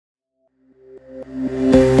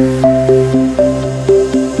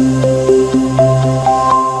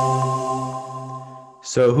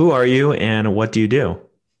So who are you and what do you do?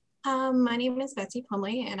 My name is Betsy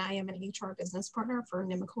Plumley, and I am an HR business partner for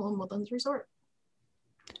Nemacolin Woodlands Resort.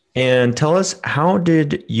 And tell us, how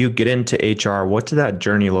did you get into HR? What did that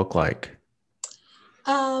journey look like?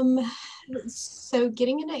 Um, so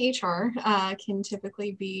getting into HR can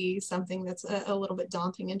typically be something that's a little bit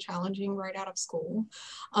daunting and challenging right out of school.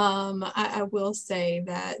 I will say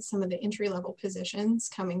that some of the entry level positions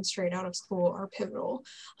coming straight out of school are pivotal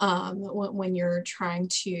when you're trying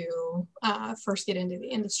to first get into the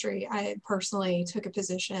industry. I personally took a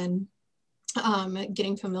position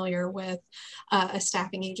getting familiar with a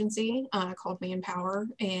staffing agency called Manpower.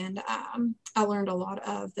 And I learned a lot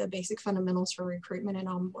of the basic fundamentals for recruitment and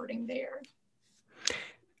onboarding there.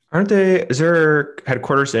 Is there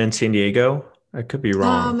headquarters in San Diego? I could be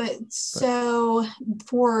wrong, but So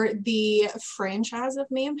for the franchise of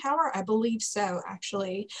Manpower, I believe so,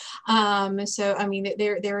 actually. So I mean,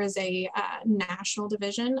 there is a national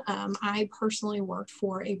division. I personally worked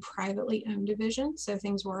for a privately owned division, so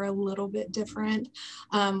things were a little bit different.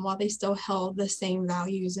 While they still held the same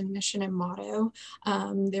values and mission and motto,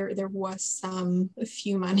 there was a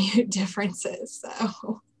few minute differences.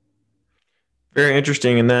 So. very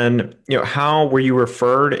interesting. And then, how were you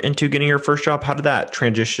referred into getting your first job? How did that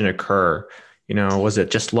transition occur? Was it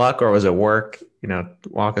just luck or was it work?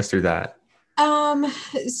 Walk us through that. Um,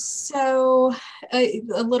 so a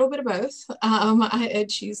little bit of both. I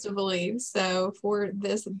choose to believe. So for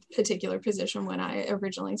this particular position, when I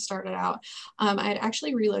originally started out, I had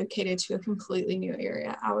actually relocated to a completely new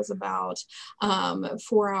area. I was about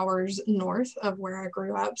 4 hours north of where I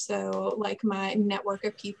grew up. So like my network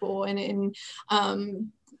of people and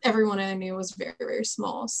everyone I knew was very, very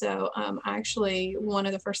small. So actually, one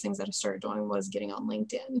of the first things that I started doing was getting on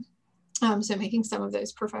LinkedIn. So making some of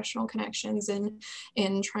those professional connections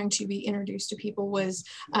and trying to be introduced to people was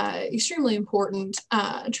extremely important,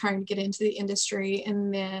 trying to get into the industry.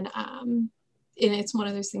 And it's one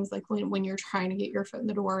of those things like when you're trying to get your foot in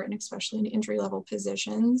the door, and especially in entry level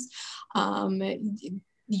positions,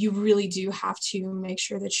 you really do have to make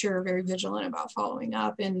sure that you're very vigilant about following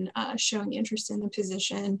up and showing interest in the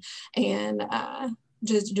position and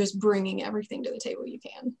just bringing everything to the table you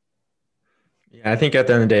can. Yeah, I think at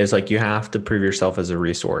the end of the day, it's like you have to prove yourself as a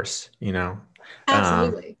resource. Um,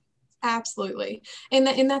 Absolutely. Absolutely. And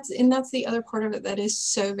that's the other part of it that is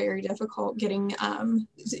so very difficult getting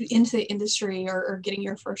into the industry or getting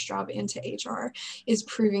your first job into HR is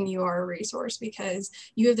proving you are a resource because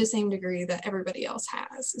you have the same degree that everybody else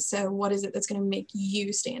has. So what is it that's going to make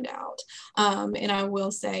you stand out? And I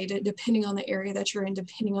will say that depending on the area that you're in,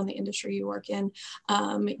 depending on the industry you work in,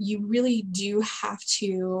 you really do have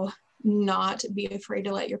to not be afraid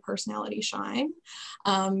to let your personality shine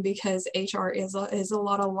because HR is a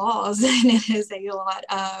lot of laws and it is a lot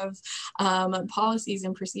of policies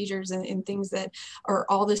and procedures and things that are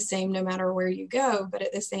all the same no matter where you go. But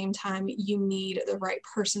at the same time, you need the right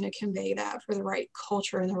person to convey that for the right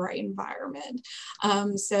culture and the right environment.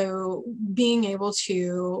 So being able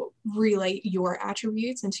to relate your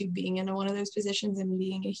attributes into being in one of those positions and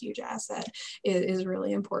being a huge asset is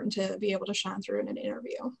really important to be able to shine through in an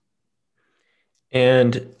interview.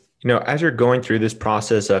 And, as you're going through this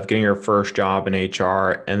process of getting your first job in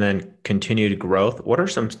HR and then continued growth, what are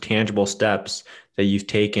some tangible steps that you've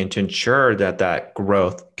taken to ensure that that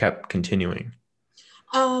growth kept continuing?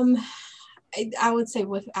 Um, I would say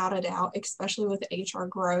without a doubt, especially with HR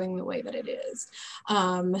growing the way that it is,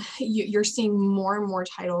 you're seeing more and more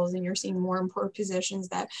titles, and you're seeing more and more positions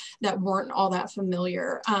that weren't all that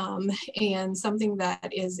familiar. And something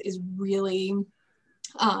that is really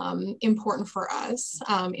important for us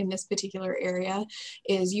in this particular area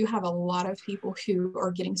is you have a lot of people who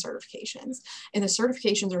are getting certifications, and the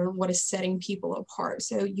certifications are what is setting people apart.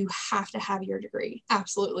 So you have to have your degree.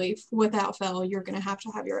 Absolutely. Without fail, you're going to have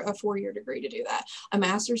a 4-year degree to do that. A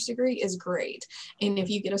master's degree is great. And if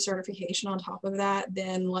you get a certification on top of that,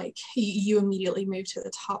 then like you immediately move to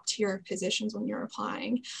the top tier of positions when you're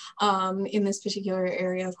applying. In this particular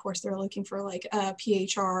area, of course, they're looking for like a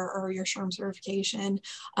PHR or your SHRM certification.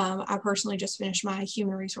 I personally just finished my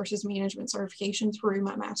human resources management certification through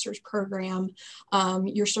my master's program.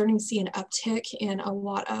 You're starting to see an uptick in a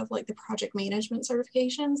lot of like the project management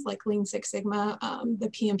certifications, like Lean Six Sigma, the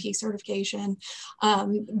PMP certification.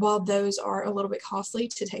 While those are a little bit costly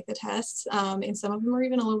to take the tests, and some of them are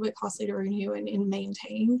even a little bit costly to renew and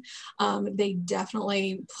maintain, they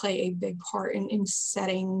definitely play a big part in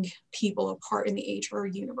setting people apart in the HR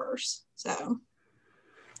universe. So.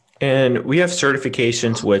 And we have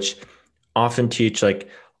certifications which often teach like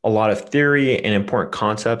a lot of theory and important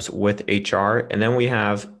concepts with HR. And then we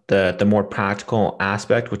have the more practical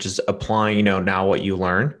aspect, which is applying, now what you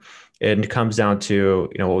learn. And it comes down to,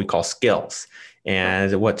 what we call skills Right.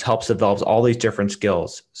 and what helps develop all these different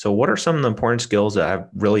skills. So what are some of the important skills that have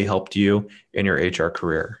really helped you in your HR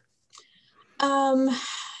career? Um,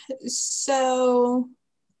 so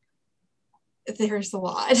there's a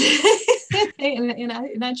lot.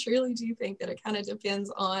 And I truly do think that it kind of depends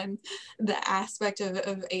on the aspect of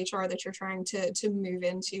HR that you're trying to move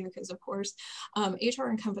into, because of course HR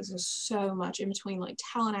encompasses so much in between, like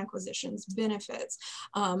talent acquisitions, benefits,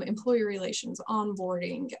 employee relations,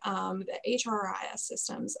 onboarding, the HRIS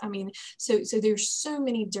systems. I mean, so there's so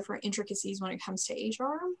many different intricacies when it comes to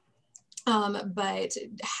HR. But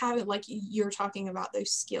having, like you're talking about,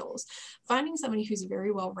 those skills, finding somebody who's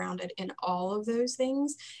very well rounded in all of those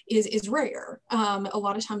things is rare. A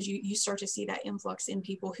lot of times you start to see that influx in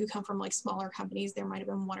people who come from like smaller companies. There might have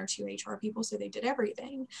been one or two HR people, so they did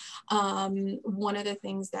everything. One of the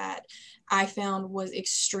things that I found was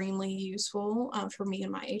extremely useful for me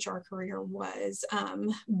in my HR career was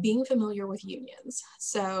being familiar with unions.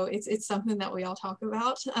 So it's something that we all talk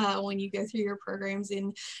about when you go through your programs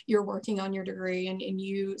and you're working on your degree, and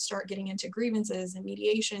you start getting into grievances and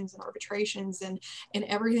mediations and arbitrations, and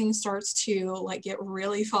everything starts to like get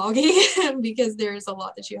really foggy because there's a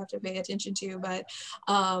lot that you have to pay attention to. But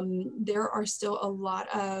there are still a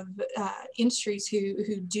lot of industries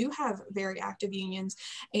who do have very active unions,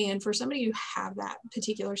 and for somebody to have that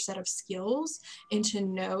particular set of skills and to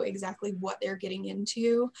know exactly what they're getting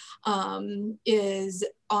into is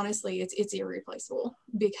honestly, it's irreplaceable,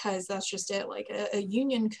 because that's just it. Like a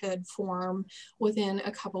union could form within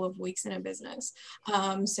a couple of weeks in a business.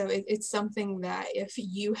 So it's something that if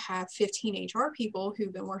you have 15 HR people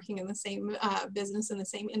who've been working in the same business in the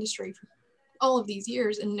same industry for all of these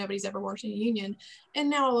years and nobody's ever worked in a union, and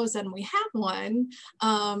now all of a sudden we have one,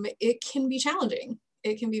 it can be challenging.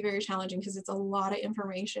 It can be very challenging because it's a lot of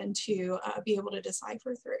information to be able to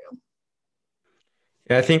decipher through.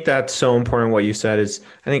 Yeah, I think that's so important. What you said is,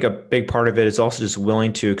 I think a big part of it is also just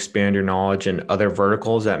willing to expand your knowledge in other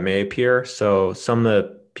verticals that may appear. So some of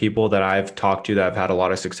the people that I've talked to that have had a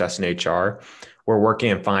lot of success in HR were working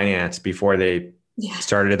in finance before they Yeah.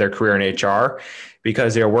 started their career in HR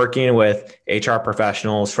because they're working with HR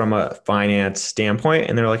professionals from a finance standpoint.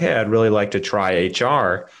 And they're like, hey, I'd really like to try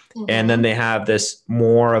HR. And then Mm-hmm. they have this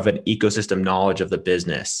more of an ecosystem knowledge of the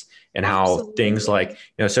business and how things like,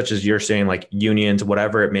 Absolutely. such as you're saying, like unions,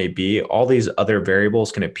 whatever it may be, all these other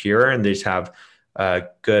variables can appear and they just have a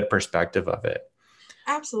good perspective of it.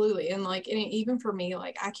 Absolutely. And like, and even for me,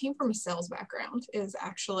 like I came from a sales background is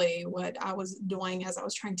actually what I was doing as I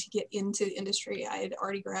was trying to get into industry. I had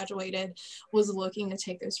already graduated, was looking to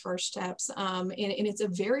take those first steps. And it's a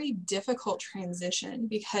very difficult transition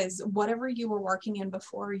because whatever you were working in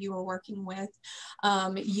before you were working with,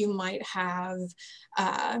 you might have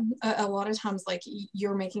a lot of times like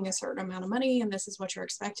you're making a certain amount of money and this is what you're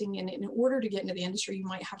expecting. And in order to get into the industry, you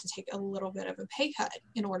might have to take a little bit of a pay cut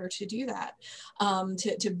in order to do that.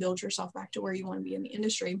 To build yourself back to where you want to be in the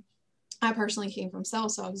industry. I personally came from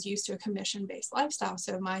sales, so I was used to a commission-based lifestyle.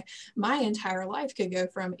 So my entire life could go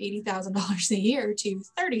from $80,000 a year to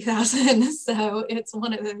 30,000. So it's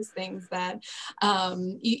one of those things that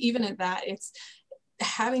even at that, it's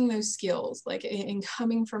having those skills, like in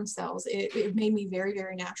coming from sales, it made me very,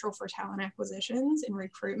 very natural for talent acquisitions and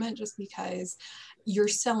recruitment, just because you're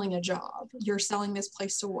selling a job, you're selling this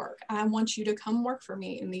place to work. I want you to come work for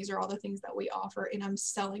me. And these are all the things that we offer. And I'm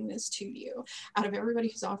selling this to you. Out of everybody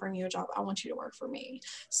who's offering you a job, I want you to work for me.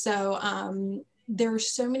 So, there are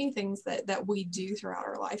so many things that we do throughout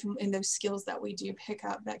our life, and those skills that we do pick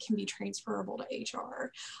up that can be transferable to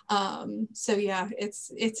HR. So yeah,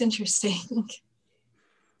 it's interesting.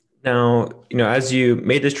 Now, as you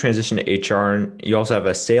made this transition to HR and you also have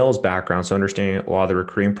a sales background, so understanding a lot of the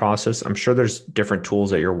recruiting process, I'm sure there's different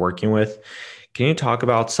tools that you're working with. Can you talk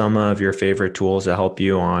about some of your favorite tools that help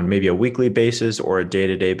you on maybe a weekly basis or a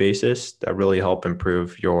day-to-day basis that really help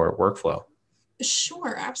improve your workflow?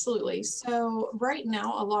 Sure, absolutely. So right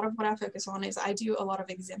now, a lot of what I focus on is I do a lot of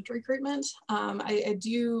exempt recruitment. I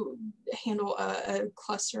do handle a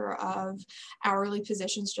cluster of hourly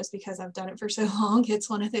positions just because I've done it for so long. It's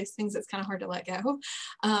one of those things that's kind of hard to let go.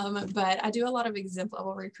 But I do a lot of exempt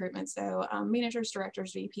level recruitment. So managers,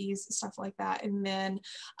 directors, VPs, stuff like that. And then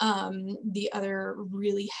the other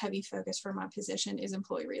really heavy focus for my position is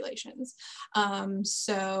employee relations.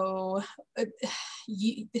 So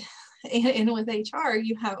you, And with HR,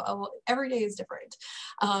 you have every day is different.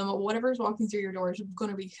 Whatever's walking through your door is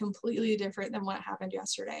going to be completely different than what happened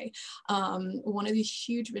yesterday. One of the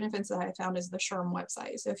huge benefits that I found is the SHRM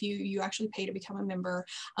website. So if you actually pay to become a member,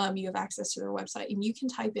 you have access to their website, and you can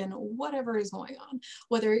type in whatever is going on,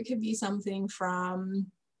 whether it could be something from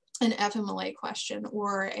an FMLA question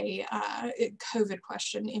or a COVID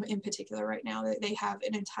question in particular. Right now, they have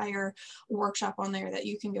an entire workshop on there that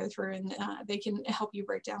you can go through, and they can help you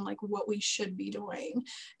break down like what we should be doing.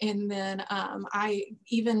 And then I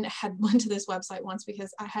even had went to this website once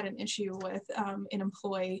because I had an issue with an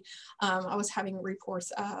employee. I was having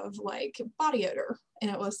reports of like body odor,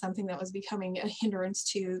 and it was something that was becoming a hindrance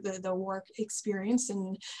to the work experience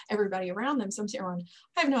and everybody around them. So I'm sitting around,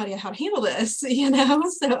 I have no idea how to handle this, you know?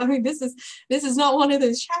 So, I mean, this is not one of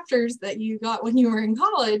those chapters that you got when you were in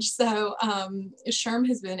college. So SHRM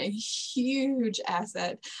has been a huge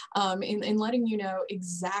asset in letting you know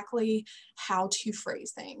exactly how to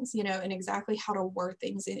phrase things, you know, and exactly how to word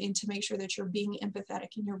things, and to make sure that you're being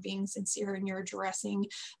empathetic and you're being sincere and you're addressing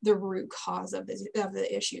the root cause of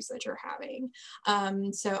the issues that you're having.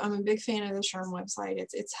 So I'm a big fan of the SHRM website.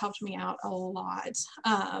 It's helped me out a lot.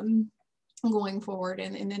 Going forward.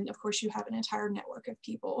 And then of course you have an entire network of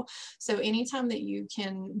people. So anytime that you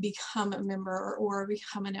can become a member or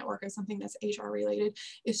become a network of something that's HR related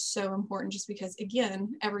is so important, just because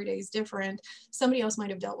again, every day is different. Somebody else might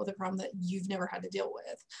have dealt with a problem that you've never had to deal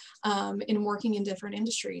with. In working in different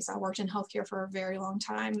industries, I worked in healthcare for a very long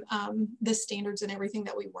time. The standards and everything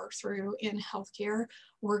that we work through in healthcare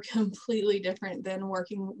were completely different than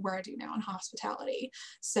working where I do now in hospitality.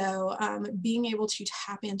 So being able to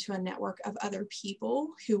tap into a network of other people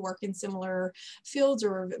who work in similar fields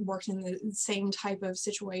or worked in the same type of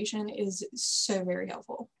situation is so very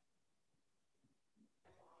helpful.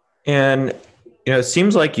 And it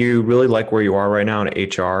seems like you really like where you are right now in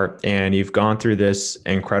HR, and you've gone through this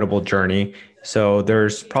incredible journey. So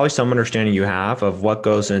there's probably some understanding you have of what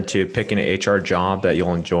goes into picking an HR job that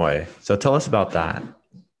you'll enjoy. So tell us about that.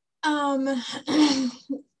 Um,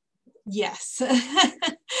 yes.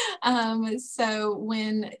 So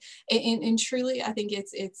when, and truly, I think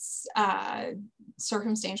it's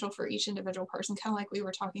circumstantial for each individual person, kind of like we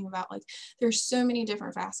were talking about. Like there's so many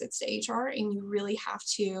different facets to HR, and you really have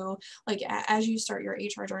to, like, as you start your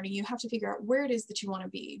HR journey, you have to figure out where it is that you want to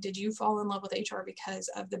be. Did you fall in love with HR because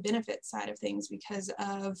of the benefit side of things, because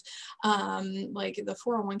of like the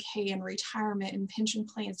 401k and retirement and pension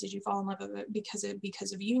plans? Did you fall in love with it because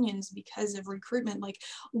of unions, because of recruitment? Like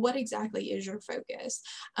what exactly is your focus?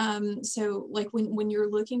 So like when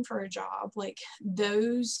you're looking for a job, like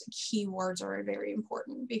those keywords are very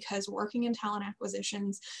important, because working in talent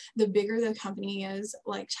acquisitions, the bigger the company is,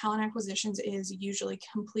 like talent acquisitions is usually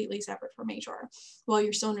completely separate from HR. While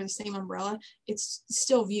you're still under the same umbrella, it's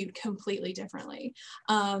still viewed completely differently.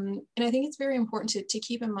 And I think it's very important to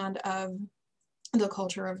keep in mind of the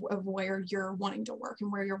culture of where you're wanting to work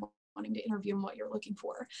and where you're wanting to interview and what you're looking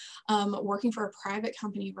for. Working for a private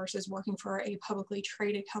company versus working for a publicly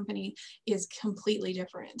traded company is completely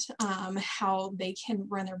different. How they can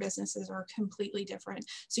run their businesses are completely different.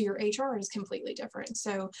 So your HR is completely different.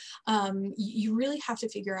 So you really have to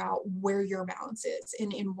figure out where your balance is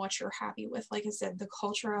and what you're happy with. Like I said, the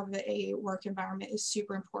culture of a work environment is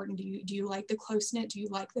super important. Do you like the close-knit? Do you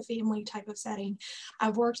like the family type of setting?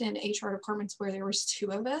 I've worked in HR departments where there was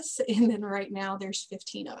 2 of us, and then right now there's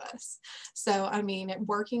 15 of us. So, I mean,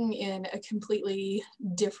 working in a completely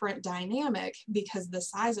different dynamic because the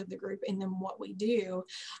size of the group and then what we do,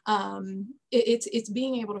 it's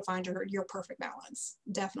being able to find your perfect balance,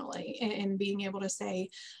 definitely, and being able to say,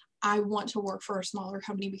 I want to work for a smaller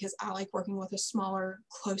company because I like working with a smaller,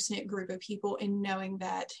 close-knit group of people, and knowing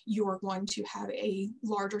that you're going to have a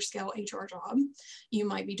larger scale HR job. You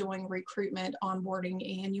might be doing recruitment,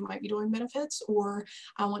 onboarding, and you might be doing benefits, or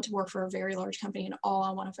I want to work for a very large company and all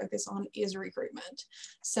I want to focus on is recruitment.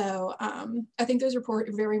 So I think those are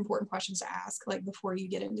very important questions to ask, like before you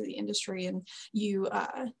get into the industry and you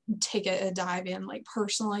take a dive in. Like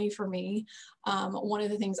personally for me, one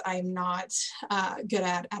of the things I am not good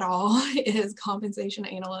at all is compensation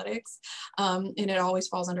analytics, and it always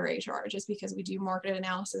falls under HR, just because we do market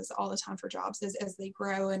analysis all the time for jobs as they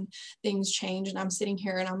grow and things change, and I'm sitting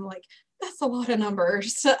here and I'm like, that's a lot of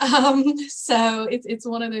numbers. So it's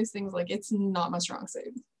one of those things, like it's not my strong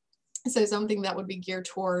suit. So something that would be geared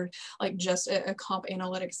toward like just a comp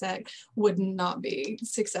analytics set would not be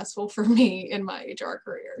successful for me in my HR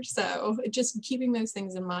career. So just keeping those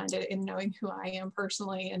things in mind and knowing who I am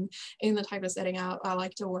personally and in the type of setting I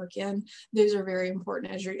like to work in, those are very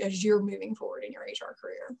important as you're moving forward in your HR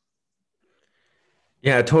career.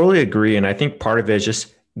 Yeah, I totally agree. And I think part of it is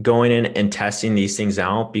just going in and testing these things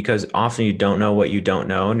out, because often you don't know what you don't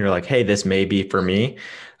know, and you're like, hey, this may be for me.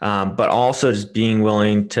 But also just being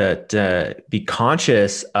willing to be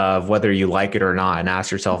conscious of whether you like it or not, and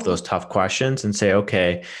ask yourself those tough questions and say,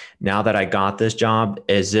 okay, now that I got this job,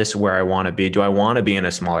 is this where I want to be? Do I want to be in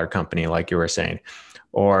a smaller company, like you were saying,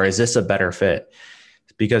 or is this a better fit?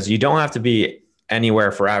 Because you don't have to be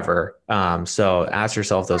anywhere forever. So ask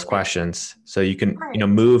yourself those Right, questions so you can, right.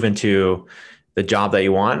 move into the job that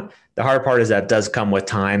you want. The hard part is that does come with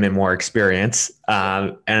time and more experience.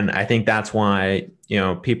 And I think that's why,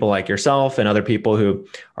 people like yourself and other people who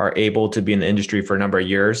are able to be in the industry for a number of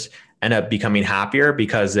years end up becoming happier,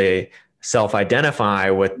 because they self-identify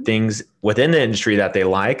with things within the industry that they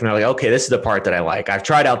like. And they're like, okay, this is the part that I like. I've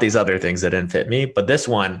tried out these other things that didn't fit me, but this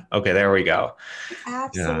one, okay, there we go.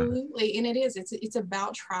 Yeah. Absolutely. And it's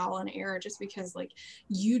about trial and error, just because like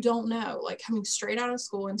you don't know, like coming straight out of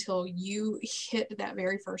school until you hit that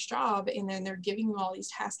very first job, and then they're giving you all these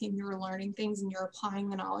tasks and you're learning things and you're applying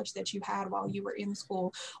the knowledge that you had while you were in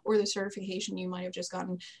school, or the certification you might have just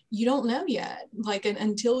gotten. You don't know yet. Like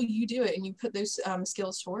until you do it and you put those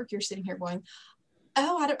skills to work, you're sitting here going,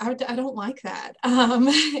 oh, I don't like that.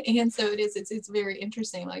 And so it's very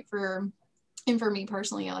interesting, like for me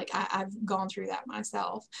personally, like have gone through that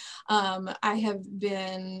myself. I've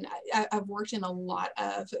worked in a lot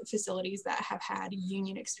of facilities that have had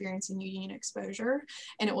union experience and union exposure.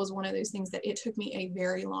 And it was one of those things that it took me a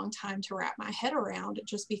very long time to wrap my head around,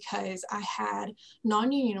 just because I had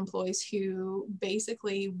non-union employees who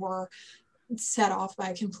basically were set off by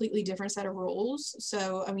a completely different set of rules.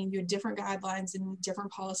 So, I mean, you had different guidelines and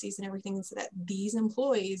different policies and everything so that these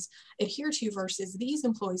employees adhere to versus these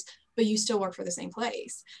employees, but you still work for the same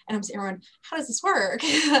place. And I'm saying, how does this work?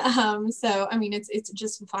 So, I mean, it's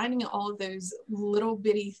just finding all of those little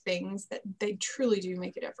bitty things that they truly do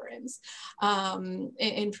make a difference.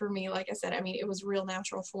 And for me, like I said, I mean, it was real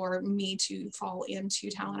natural for me to fall into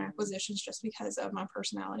talent acquisitions just because of my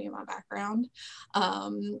personality and my background.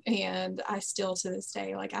 And I still to this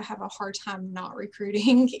day, like I have a hard time not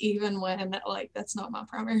recruiting, even when like that's not my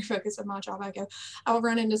primary focus of my job. I'll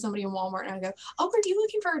run into somebody in Walmart and I go, oh, are you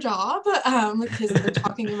looking for a job? Because they're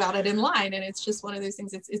talking about it in line. And it's just one of those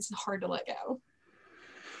things, it's hard to let go.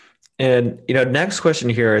 And next question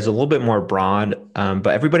here is a little bit more broad, but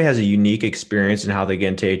everybody has a unique experience in how they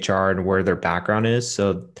get into HR and where their background is.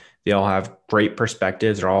 So they all have great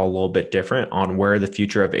perspectives. They're all a little bit different on where the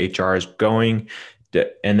future of HR is going.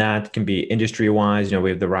 And that can be industry wise.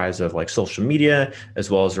 We have the rise of like social media as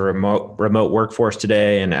well as a remote workforce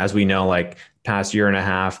today. And as we know, like past year and a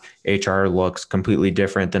half, HR looks completely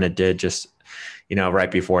different than it did just, right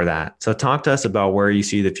before that. So talk to us about where you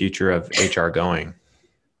see the future of HR going.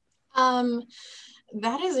 Um,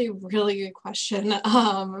 that is a really good question,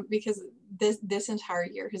 because this entire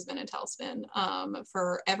year has been a tailspin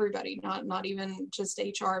for everybody, not even just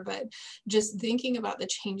HR, but just thinking about the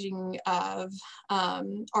changing of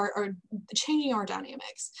our changing our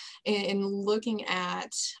dynamics, and looking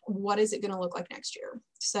at what is it going to look like next year.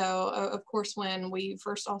 So of course, when we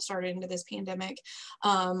first all started into this pandemic,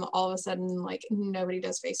 all of a sudden, like nobody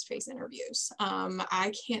does face-to-face interviews.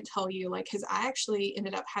 I can't tell you, like, because I actually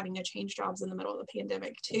ended up having to change jobs in the middle of the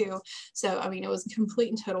pandemic too. So, I mean, it was complete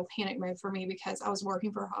and total panic mode for me because I was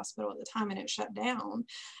working for a hospital at the time and it shut down,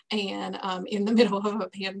 and in the middle of a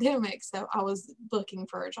pandemic. So I was looking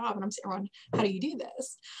for a job and I'm saying, how do you do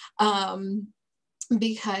this?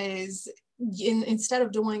 Because instead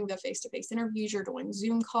of doing the face-to-face interviews, you're doing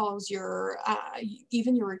Zoom calls.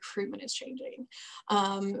 Even your recruitment is changing.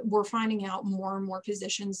 We're finding out more and more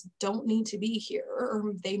positions don't need to be here,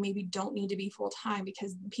 or they maybe don't need to be full-time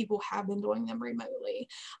because people have been doing them remotely,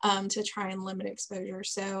 to try and limit exposure.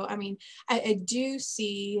 So, I mean, I do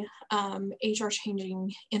see HR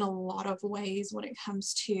changing in a lot of ways when it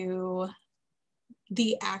comes to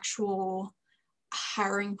the actual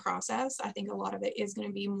hiring process. I think a lot of it is going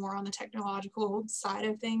to be more on the technological side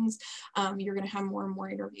of things. You're going to have more and more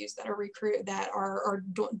interviews that are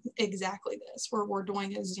doing exactly this, where we're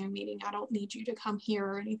doing a Zoom meeting. I don't need you to come here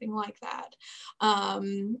or anything like that.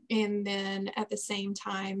 And then at the same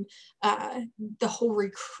time, the whole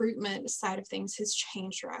recruitment side of things has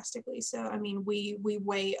changed drastically. So, I mean, we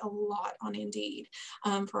weigh a lot on Indeed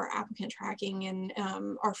for our applicant tracking and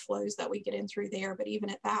our flows that we get in through there. But even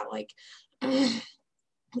at that, like,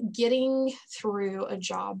 getting through a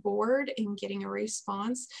job board and getting a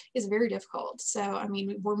response is very difficult. So, I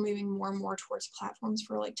mean, we're moving more and more towards platforms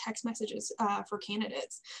for like text messages for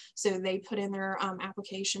candidates. So they put in their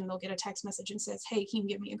application, they'll get a text message and says, hey, can you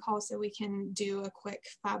give me a call so we can do a quick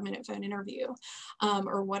 5-minute phone interview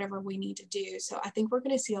or whatever we need to do. So I think we're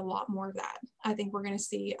going to see a lot more of that. I think we're going to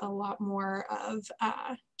see a lot more of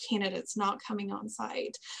candidates not coming on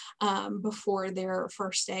site before their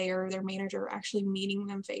first day or their manager actually meeting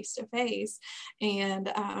them face to face.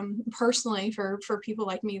 And personally, for people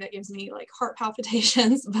like me, that gives me like heart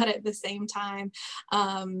palpitations, but at the same time,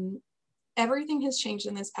 everything has changed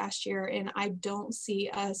in this past year, and I don't see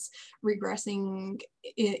us regressing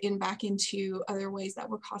in back into other ways that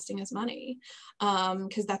were costing us money,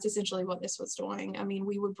 because that's essentially what this was doing. I mean,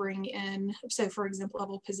 we would bring in, so for example,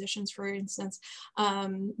 level positions, for instance,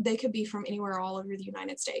 they could be from anywhere all over the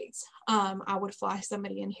United States. I would fly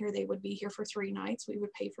somebody in here, they would be here for 3 nights, we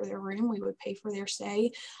would pay for their room, we would pay for their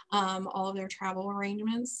stay, all of their travel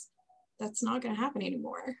arrangements. That's not going to happen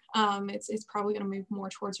anymore. It's probably going to move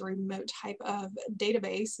more towards a remote type of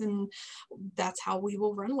database, and that's how we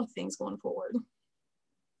will run with things going forward.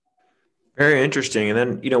 Very interesting.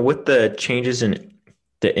 And then, with the changes in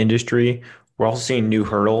the industry, we're also seeing new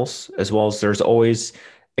hurdles, as well as there's always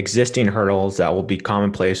existing hurdles that will be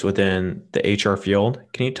commonplace within the HR field.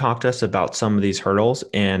 Can you talk to us about some of these hurdles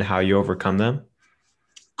and how you overcome them?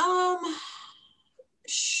 Um,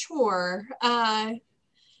 sure.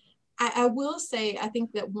 I will say, I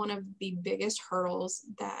think that one of the biggest hurdles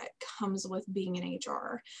that comes with being in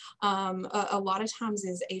HR, a lot of times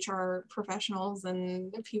is HR professionals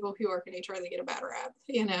and the people who work in HR, they get a bad rap.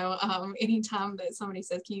 Anytime that somebody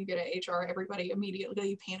says, can you get an HR, everybody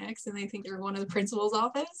immediately panics and they think they're going to the principal's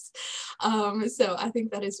office. So I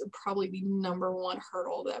think that is probably the number one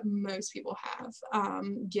hurdle that most people have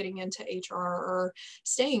getting into HR or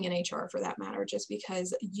staying in HR for that matter, just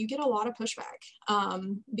because you get a lot of pushback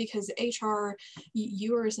because HR,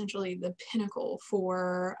 you are essentially the pinnacle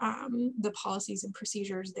for the policies and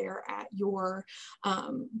procedures there at your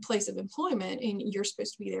place of employment, and you're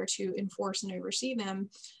supposed to be there to enforce and oversee them.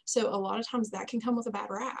 So a lot of times that can come with a bad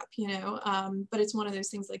rap, but it's one of those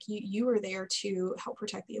things like you are there to help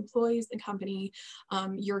protect the employees, the company,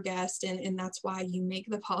 your guest, and that's why you make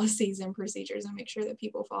the policies and procedures and make sure that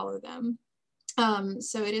people follow them.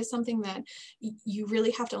 So it is something that you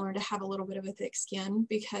really have to learn to have a little bit of a thick skin,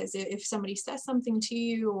 because if somebody says something to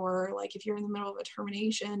you, or like if you're in the middle of a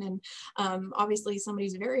termination and obviously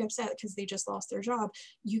somebody's very upset because they just lost their job,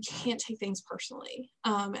 you can't take things personally.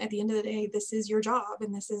 At the end of the day, this is your job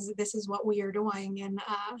and this is what we are doing, and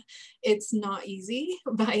it's not easy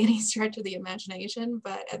by any stretch of the imagination,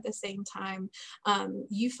 but at the same time,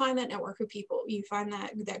 you find that network of people, you find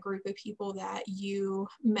that group of people that you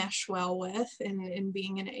mesh well with in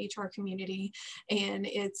being in an HR community, and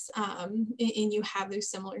it's and you have those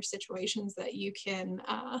similar situations that you can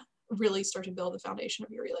really start to build the foundation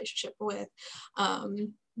of your relationship with.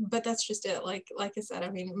 But that's just it. Like I said, I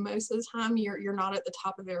mean, most of the time you're not at the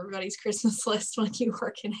top of everybody's Christmas list when you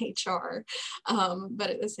work in HR. But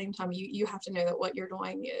at the same time, you have to know that what you're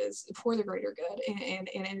doing is for the greater good, and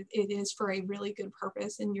it is for a really good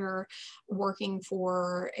purpose, and you're working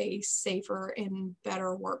for a safer and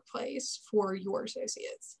better workplace for your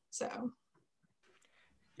associates. So.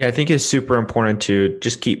 Yeah, I think it's super important to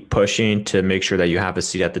just keep pushing to make sure that you have a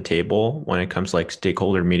seat at the table when it comes to like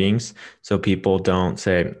stakeholder meetings. So people don't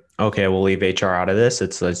say, okay, we'll leave HR out of this.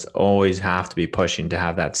 It's always have to be pushing to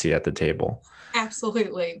have that seat at the table.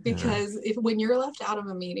 Absolutely, Yeah. because if when you're left out of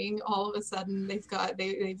a meeting, all of a sudden they've got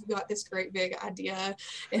this great big idea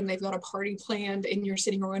and they've got a party planned, and you're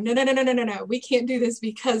sitting going, no, no, no, no, no, no, no, we can't do this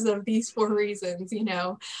because of these 4 reasons.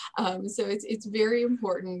 So it's very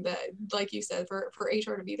important that, like you said, for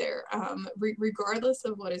HR to be there, regardless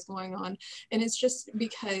of what is going on, and it's just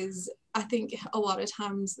because I think a lot of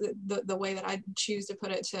times the way that I choose to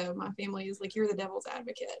put it to my family is like, you're the devil's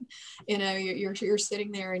advocate. You're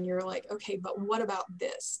sitting there and you're like, okay, but what about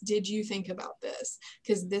this? Did you think about this?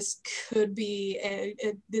 Because this could be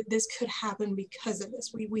this could happen because of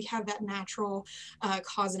this. We have that natural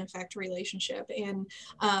cause and effect relationship, and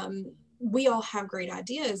we all have great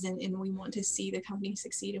ideas, and we want to see the company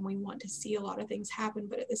succeed, and we want to see a lot of things happen,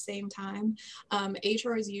 but at the same time,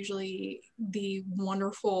 HR is usually the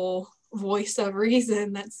wonderful voice of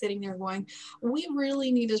reason that's sitting there going, we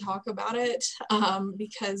really need to talk about it,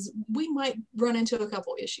 because we might run into a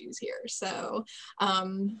couple issues here. So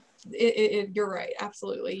you're right,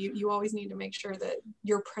 absolutely. You always need to make sure that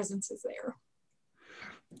your presence is there.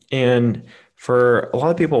 And for a lot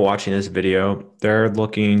of people watching this video, they're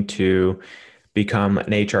looking to become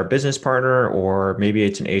an HR business partner, or maybe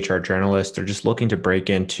it's an HR journalist. They're just looking to break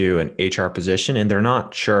into an HR position and they're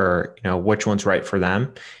not sure, which one's right for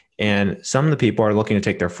them. And some of the people are looking to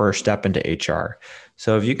take their first step into HR.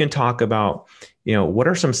 So if you can talk about, what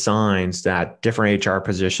are some signs that different HR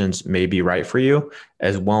positions may be right for you,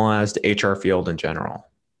 as well as the HR field in general?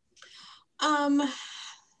 Um,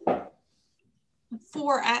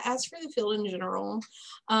 for as for the field in general,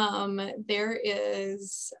 there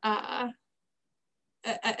is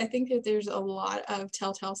I think that there's a lot of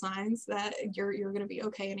telltale signs that you're going to be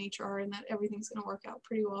okay in HR and that everything's going to work out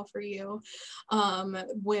pretty well for you.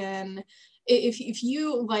 When if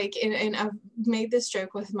you like, and I've made this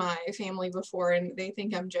joke with my family before, and they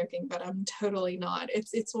think I'm joking, but I'm totally not.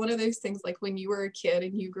 It's one of those things like when you were a kid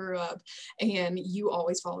and you grew up and you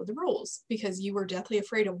always followed the rules because you were deathly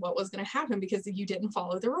afraid of what was going to happen because you didn't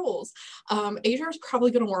follow the rules. HR is probably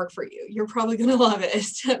going to work for you. You're probably going to love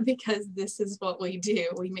it because this is what we do.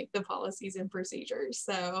 We make the policies and procedures.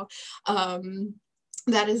 So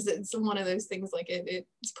that is, it's one of those things like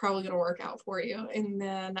it's probably going to work out for you. And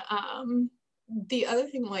then the other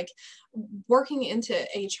thing, like working into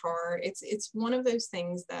HR, it's one of those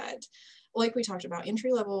things that, like we talked about,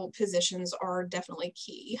 entry-level positions are definitely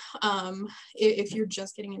key. If you're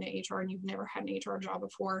just getting into HR and you've never had an HR job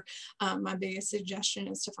before, my biggest suggestion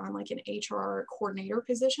is to find like an HR coordinator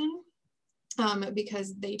position.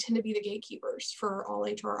 Because they tend to be the gatekeepers for all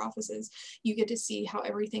HR offices. You get to see how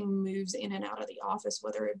everything moves in and out of the office,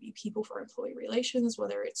 whether it be people for employee relations,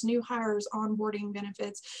 whether it's new hires, onboarding,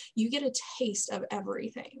 benefits. You get a taste of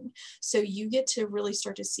everything. So you get to really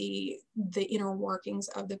start to see the inner workings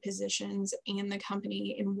of the positions and the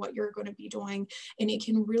company and what you're going to be doing. And it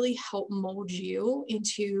can really help mold you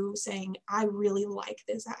into saying, I really like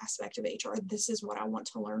this aspect of HR. This is what I want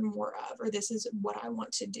to learn more of, or this is what I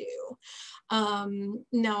want to do.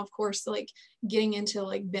 Now, of course, like getting into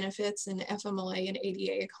like benefits and FMLA and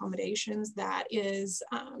ADA accommodations, that is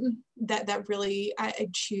that really I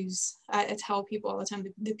choose. I tell people all the time,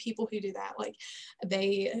 the people who do that, like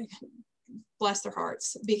they bless their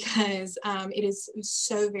hearts because it is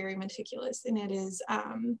so very meticulous and it is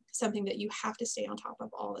something that you have to stay on top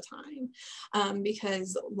of all the time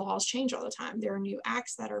because laws change all the time. There are new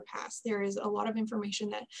acts that are passed. There is a lot of information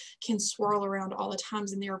that can swirl around all the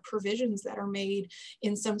times, and there are provisions that are made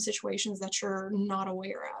in some situations that you're not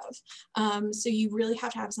aware of. So you really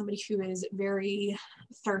have to have somebody who is very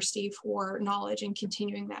thirsty for knowledge and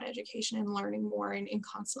continuing that education and learning more and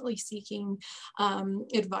constantly seeking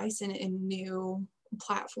advice in new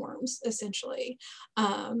platforms, essentially.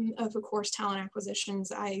 Of course, talent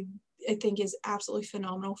acquisitions, I think is absolutely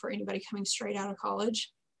phenomenal for anybody coming straight out of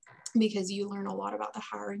college, because you learn a lot about the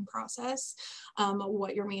hiring process,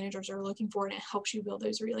 what your managers are looking for, and it helps you build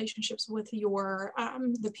those relationships with your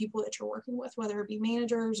the people that you're working with, whether it be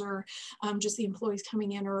managers or just the employees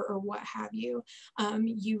coming in or what have you.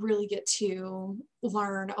 You really get to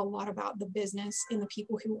learn a lot about the business and the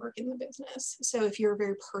people who work in the business. So if you're a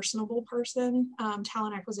very personable person,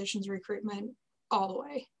 talent acquisitions, recruitment, all the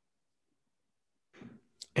way.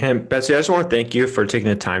 And Betsy, I just want to thank you for taking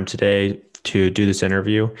the time today to do this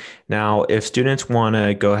interview. Now, if students want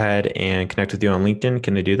to go ahead and connect with you on LinkedIn,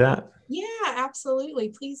 can they do that? Yeah, absolutely.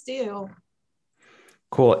 Please do.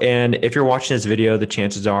 Cool. And if you're watching this video, the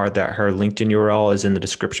chances are that her LinkedIn URL is in the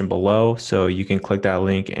description below. So you can click that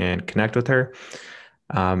link and connect with her.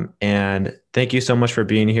 And thank you so much for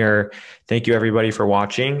being here. Thank you, everybody, for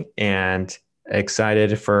watching, and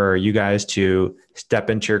excited for you guys to step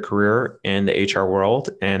into your career in the HR world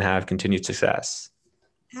and have continued success.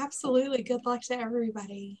 Absolutely. Good luck to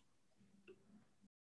everybody.